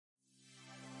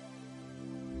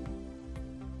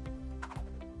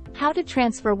How to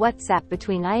transfer WhatsApp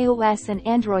between iOS and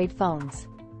Android phones.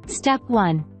 Step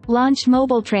 1. Launch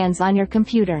MobileTrans on your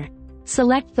computer.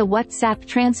 Select the WhatsApp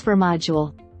transfer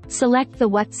module. Select the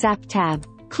WhatsApp tab.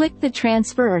 Click the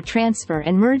Transfer or Transfer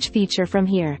and Merge feature from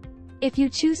here. If you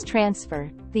choose Transfer,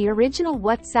 the original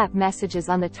WhatsApp messages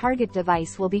on the target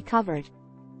device will be covered.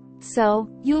 So,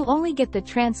 you'll only get the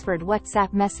transferred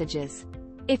WhatsApp messages.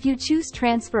 If you choose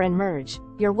Transfer and Merge,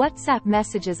 your WhatsApp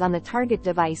messages on the target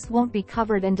device won't be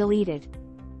covered and deleted.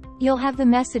 You'll have the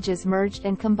messages merged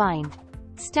and combined.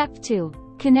 Step 2.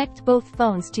 Connect both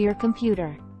phones to your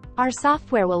computer. Our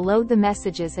software will load the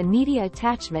messages and media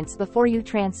attachments before you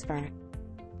transfer.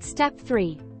 Step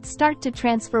 3. Start to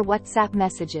transfer WhatsApp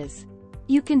messages.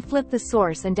 You can flip the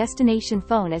source and destination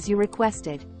phone as you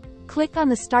requested. Click on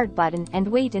the Start button and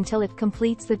wait until it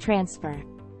completes the transfer.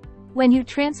 When you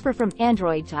transfer from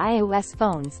Android to iOS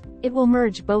phones, it will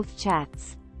merge both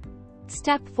chats.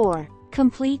 Step 4.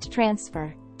 Complete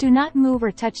transfer. Do not move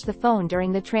or touch the phone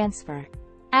during the transfer.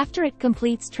 After it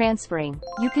completes transferring,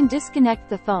 you can disconnect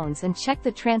the phones and check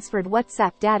the transferred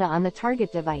WhatsApp data on the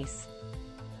target device.